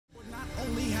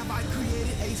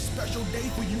special day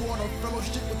for you all to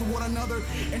fellowship with one another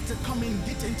and to come and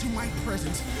get into my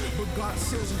presence. But God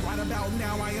says right about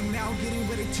now, I am now getting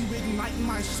ready to ignite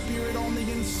my spirit on the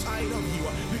inside of you,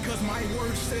 because my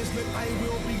word says that thy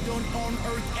will be done on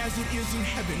earth as it is in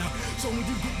heaven. So when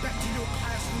you get back to your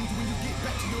classrooms, when you get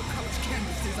back to your college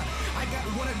campuses, I got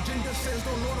one agenda, says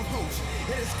the Lord of hosts.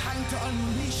 It is time to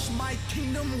unleash my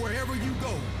kingdom wherever you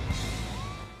go.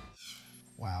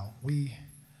 Wow, we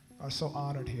are so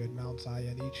honored here at Mount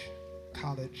Zion each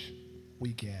college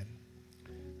weekend.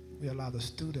 We allow the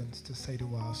students to say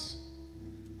to us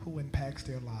who impacts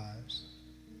their lives,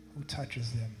 who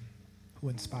touches them, who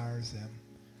inspires them.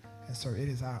 And sir, it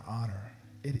is our honor.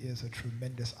 It is a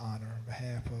tremendous honor on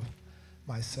behalf of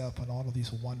myself and all of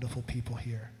these wonderful people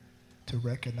here to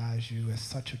recognize you as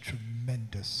such a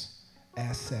tremendous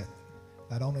asset,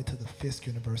 not only to the Fisk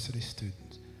University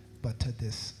students, but to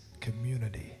this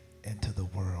community and to the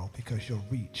world, because your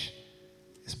reach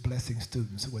is blessing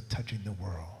students who are touching the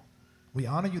world. We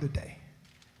honor you today.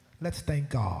 Let's thank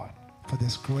God for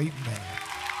this great man,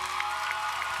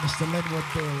 Mr. Linwood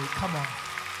Berry. Come on.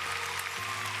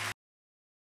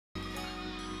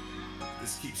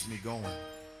 This keeps me going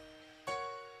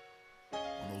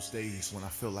on those days when I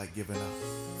feel like giving up.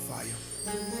 Fire.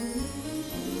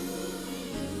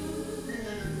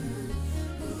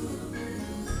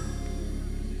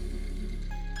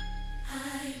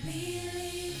 I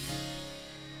believe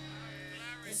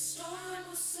the storm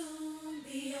will soon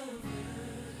be over.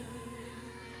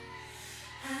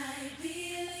 I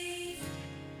believe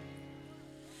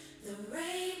the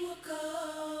rain will go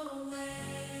away.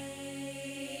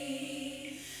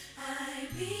 I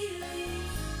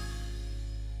believe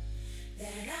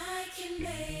that I can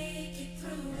make it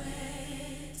through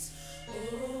it.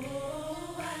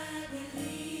 Oh, I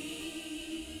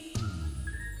believe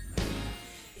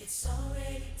it's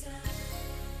already done.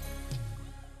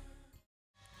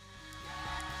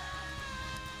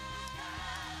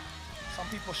 Some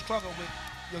people struggle with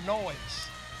your noise.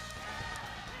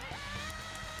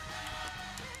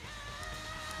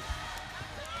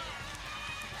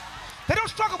 They don't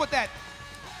struggle with that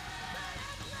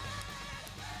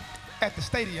at the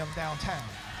stadium downtown.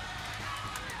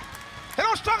 They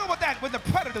don't struggle with that when the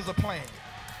Predators are playing.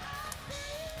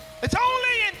 It's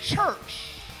only in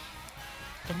church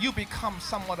when you become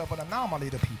somewhat of an anomaly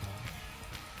to people.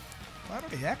 Why do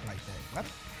they act like that?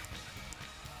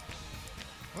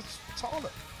 What's all the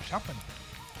jumping?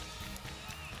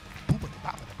 Boopity,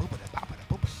 boppity, boopity, boppity,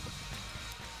 boopity.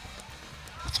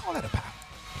 What's all that about?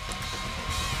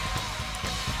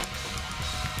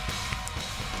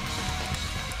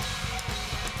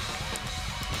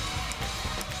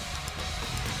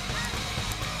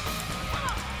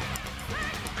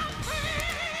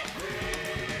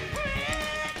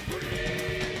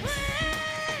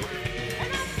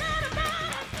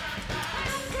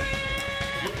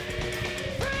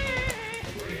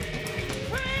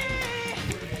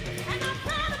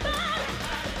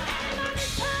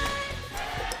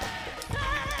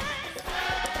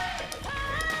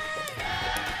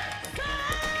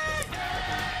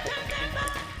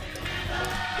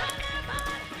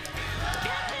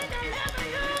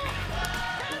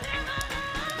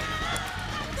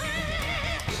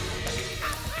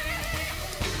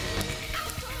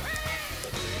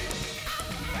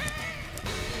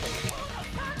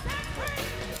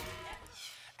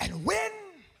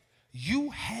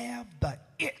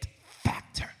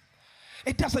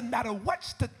 It doesn't matter what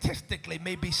statistically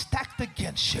may be stacked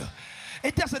against you.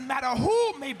 It doesn't matter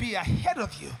who may be ahead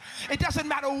of you. It doesn't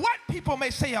matter what people may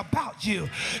say about you.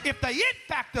 If the it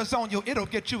factor's on you, it'll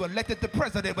get you elected to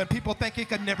president when people think it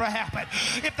could never happen.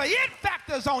 If the it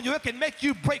factor's on you, it can make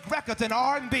you break records in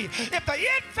R&B. If the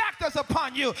it factor's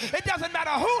upon you, it doesn't matter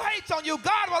who hates on you,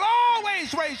 God will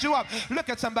always raise you up. Look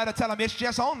at somebody, tell them, it's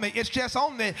just on me, it's just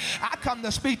on me. I come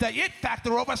to speak the it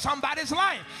factor over somebody's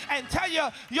life and tell you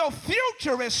your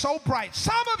future is so bright.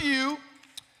 Some of you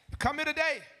come here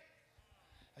today,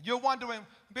 you're wondering,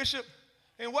 Bishop,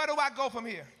 and where do I go from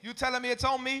here? You telling me it's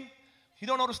on me? You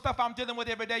don't know the stuff I'm dealing with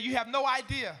every day. You have no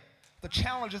idea the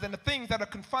challenges and the things that are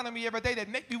confronting me every day that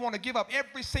make me want to give up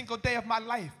every single day of my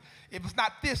life. If it's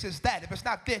not this, it's that. If it's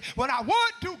not this, when I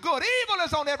would do good, evil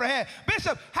is on every hand.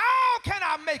 Bishop, how can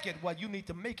I make it? Well, you need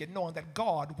to make it knowing that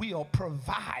God will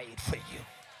provide for you.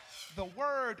 The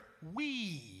word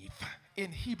weave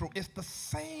in Hebrew is the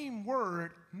same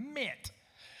word meant.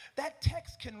 That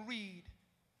text can read,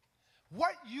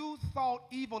 what you thought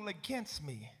evil against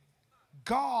me,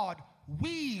 God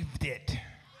weaved it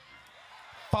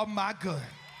for my good.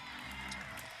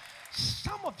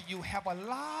 Some of you have a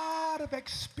lot of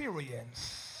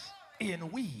experience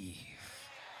in weave.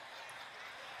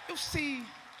 You see,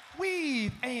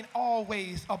 weave ain't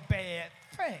always a bad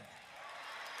thing.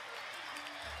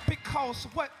 Because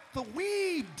what the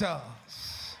weave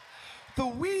does, the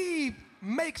weave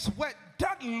makes what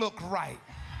doesn't look right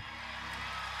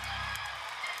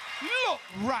look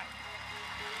right.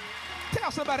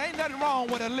 Tell somebody ain't nothing wrong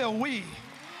with a little weave.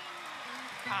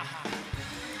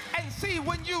 And see,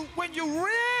 when you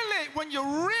really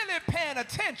paying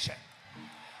attention,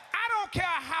 I don't care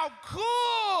how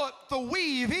good the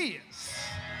weave is,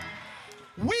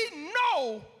 we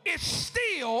know it's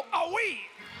still a weave.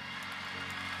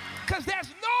 Because there's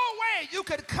no way you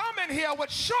could come in here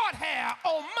with short hair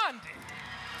on Monday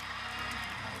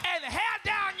and hair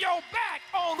down your back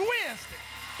on Wednesday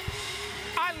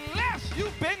unless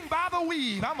you've been by the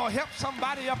weave. I'm going to help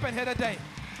somebody up in here today.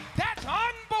 That's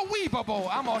unbelievable.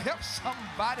 I'm going to help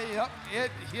somebody up in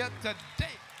here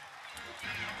today.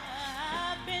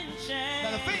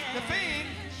 Now the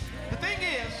thing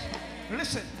is,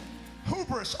 listen,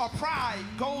 hubris or pride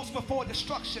goes before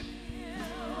destruction.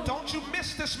 Don't you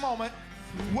miss this moment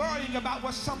worrying about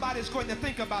what somebody's going to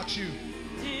think about you.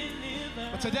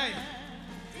 But today,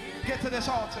 get to this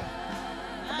altar.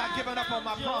 I'm not giving up on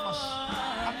my promise.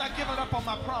 I'm not giving up on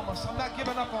my promise. I'm not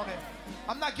giving up on it.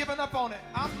 I'm not giving up on it.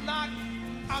 I'm not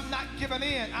giving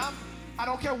in. I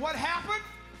don't care what happened.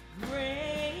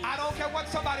 I don't care what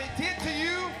somebody did to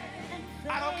you.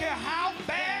 I don't care how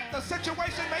bad the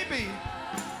situation may be.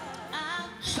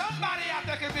 Somebody out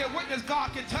there can be a witness.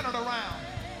 God can turn it around.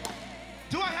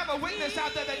 Do I have a witness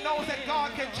out there that knows that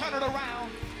God can turn it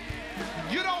around?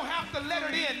 You don't have to let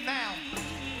it in now.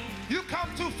 You come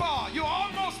too far. You're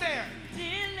almost there.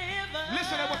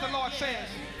 Listen to what the Lord says.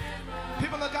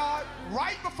 People of God,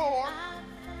 right before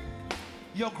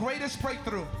your greatest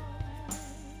breakthrough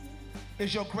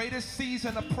is your greatest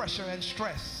season of pressure and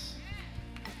stress.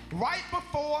 Right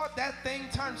before that thing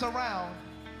turns around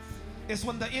is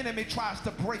when the enemy tries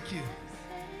to break you,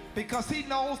 because he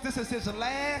knows this is his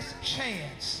last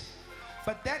chance.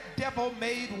 But that devil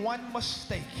made one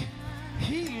mistake.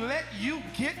 He let you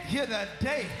get here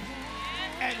today,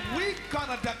 and we're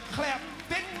gonna declare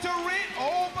victory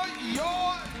over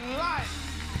your life.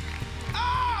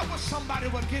 I wish somebody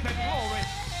would give it glory.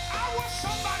 I wish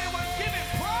somebody would give it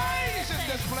praise in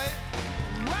this place.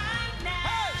 Right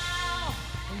now,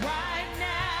 right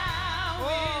now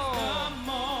is the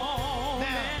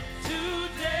moment.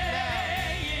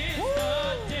 Today is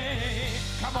the day.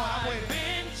 Come on, I'm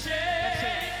waiting. That's it.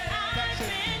 That's it.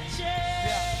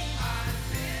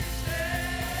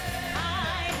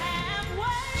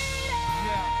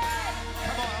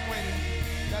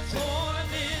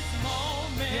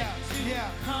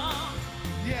 Come.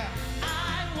 Yeah.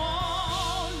 I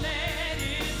won't let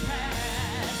it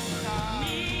pass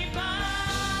me by.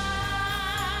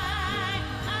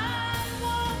 I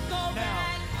won't go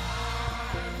back.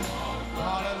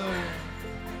 Hallelujah.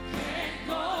 Can't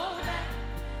go back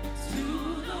to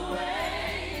the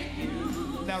way you.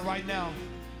 Now, right now,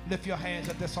 lift your hands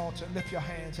at this altar. Lift your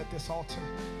hands at this altar.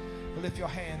 Lift your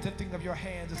hands. Lifting of your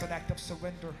hands is an act of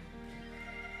surrender.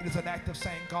 It is an act of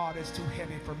saying, God, it's too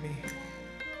heavy for me.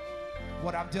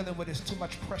 What I'm dealing with is too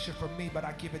much pressure for me, but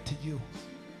I give it to you.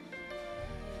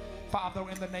 Father,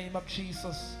 in the name of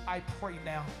Jesus, I pray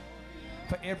now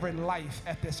for every life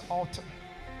at this altar.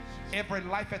 Every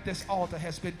life at this altar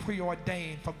has been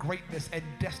preordained for greatness and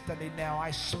destiny now.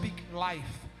 I speak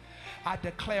life. I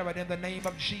declare it in the name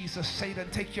of Jesus. Satan,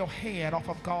 take your hand off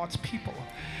of God's people.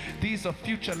 These are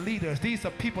future leaders. These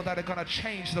are people that are going to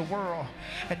change the world.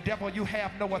 And devil, you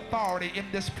have no authority in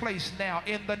this place now.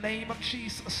 In the name of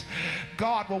Jesus,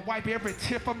 God will wipe every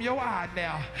tear from your eye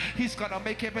now. He's going to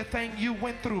make everything you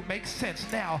went through make sense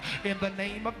now. In the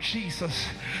name of Jesus,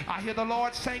 I hear the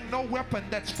Lord saying, no weapon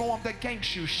that's formed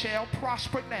against you shall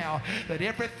prosper now. That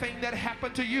everything that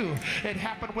happened to you, it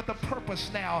happened with a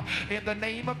purpose now. In the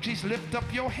name of Jesus, lift up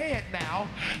your head now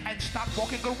and stop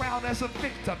walking around as a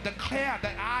victim. Declare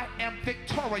that I am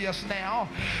victorious now.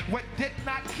 What did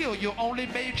not kill you only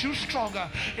made you stronger.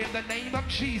 In the name of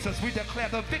Jesus, we declare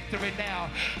the victory now.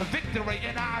 Victory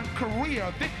in our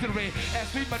career. Victory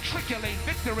as we matriculate.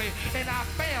 Victory in our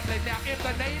family now. In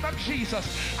the name of Jesus,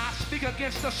 I speak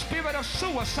against the spirit of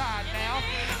suicide now.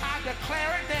 I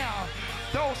declare it now.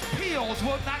 Those pills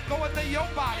will not go into your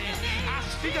body. I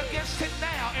speak against it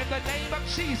now in the name of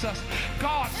Jesus.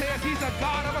 God says he's a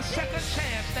God of a second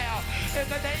chance now. In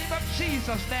the name of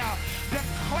Jesus now.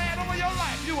 Declare over your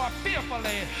life. You are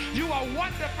fearfully, you are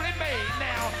wonderfully made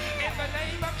now. In the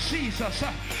name of Jesus.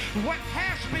 What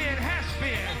has been,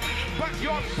 but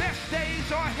your best days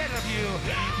are ahead of you.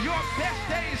 Your best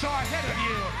days are ahead of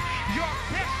you. Your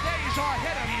best days are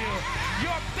ahead of you.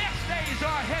 Your best days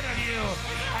are ahead of you.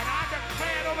 And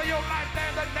your life there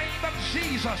in the name of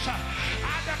Jesus.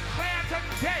 I declare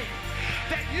today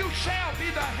that you shall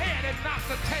be the head and not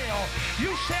the tail.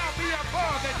 You shall be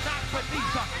above and not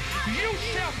beneath. You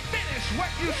shall finish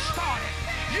what you started.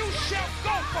 You shall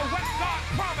go for what God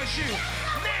promised you.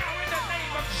 Now in the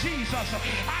name of Jesus,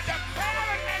 I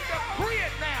declare it and decree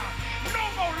it now. No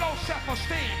more low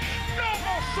self-esteem. No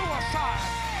more suicide.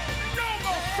 No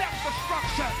more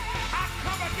self-destruction. I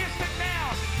come against it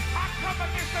now. I come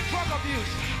against the drug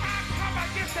abuse. I come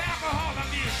against the alcohol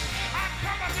abuse. I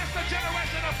come against the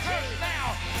generation of curse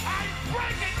now. I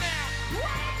break it now.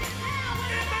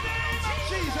 In the name of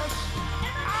Jesus,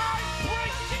 I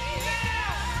break it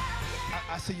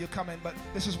now. I see you coming, but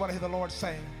this is what I hear the Lord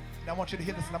saying. And I want you to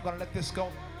hear this, and I'm going to let this go.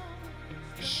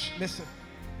 Shh, listen.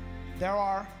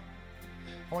 I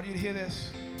want you to hear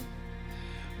this.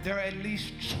 There are at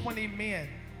least 20 men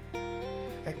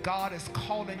that God is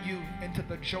calling you into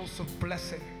the Joseph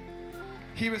blessing.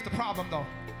 Here is the problem though.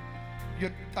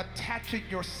 You're attaching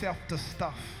yourself to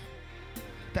stuff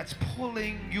that's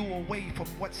pulling you away from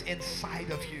what's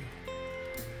inside of you.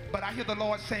 But I hear the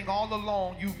Lord saying all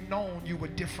along, you've known you were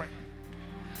different.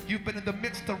 You've been in the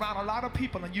midst around a lot of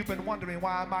people and you've been wondering,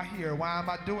 why am I here? Why am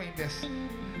I doing this?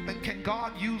 But can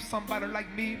God use somebody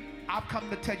like me? I've come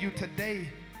to tell you today,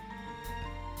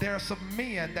 there are some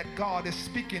men that God is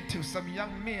speaking to, some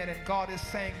young men, and God is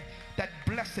saying that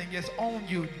blessing is on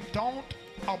you. Don't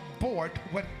abort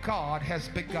what God has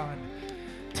begun.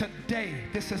 Today,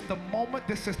 this is the moment,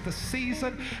 this is the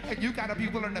season, and you got to be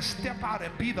willing to step out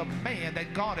and be the man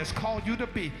that God has called you to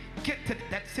be. Get to,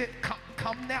 that's it,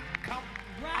 come now, come.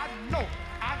 I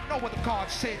know what God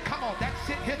said. Come on, that's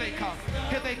it, here they come,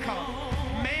 here they come.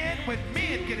 Man, when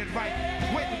men get it right,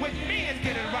 when men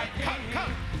get it right,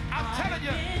 come. I'm telling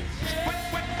you,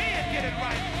 when men get it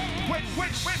right, when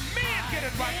men get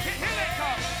it right, here they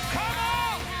come.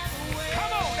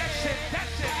 Come on, that's it.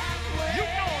 You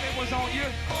know it was on you.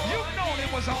 You know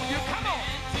it was on you. Come on.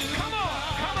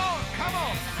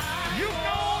 You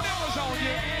know it was on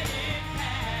you.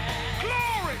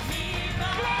 Glory.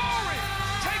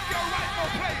 Take your rightful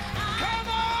place. Come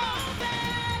on.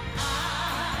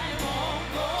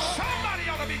 Somebody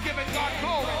ought to be giving God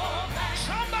glory.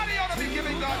 Somebody ought to be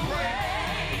giving God praise.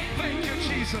 Thank you,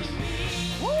 Jesus.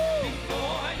 Woo!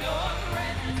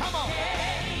 Come on.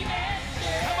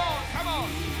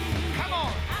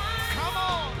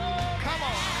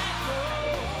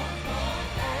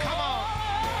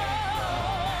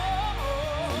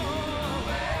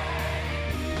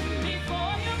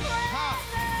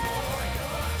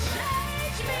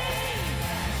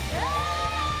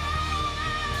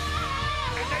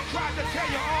 Tell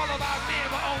you all of our men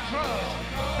were on drugs.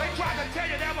 They tried to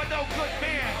tell you there were no good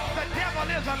men. The devil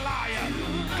is a liar.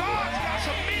 God's got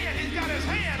some men he's got his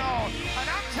hand on. And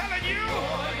I'm telling you,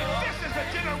 this is the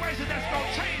generation that's going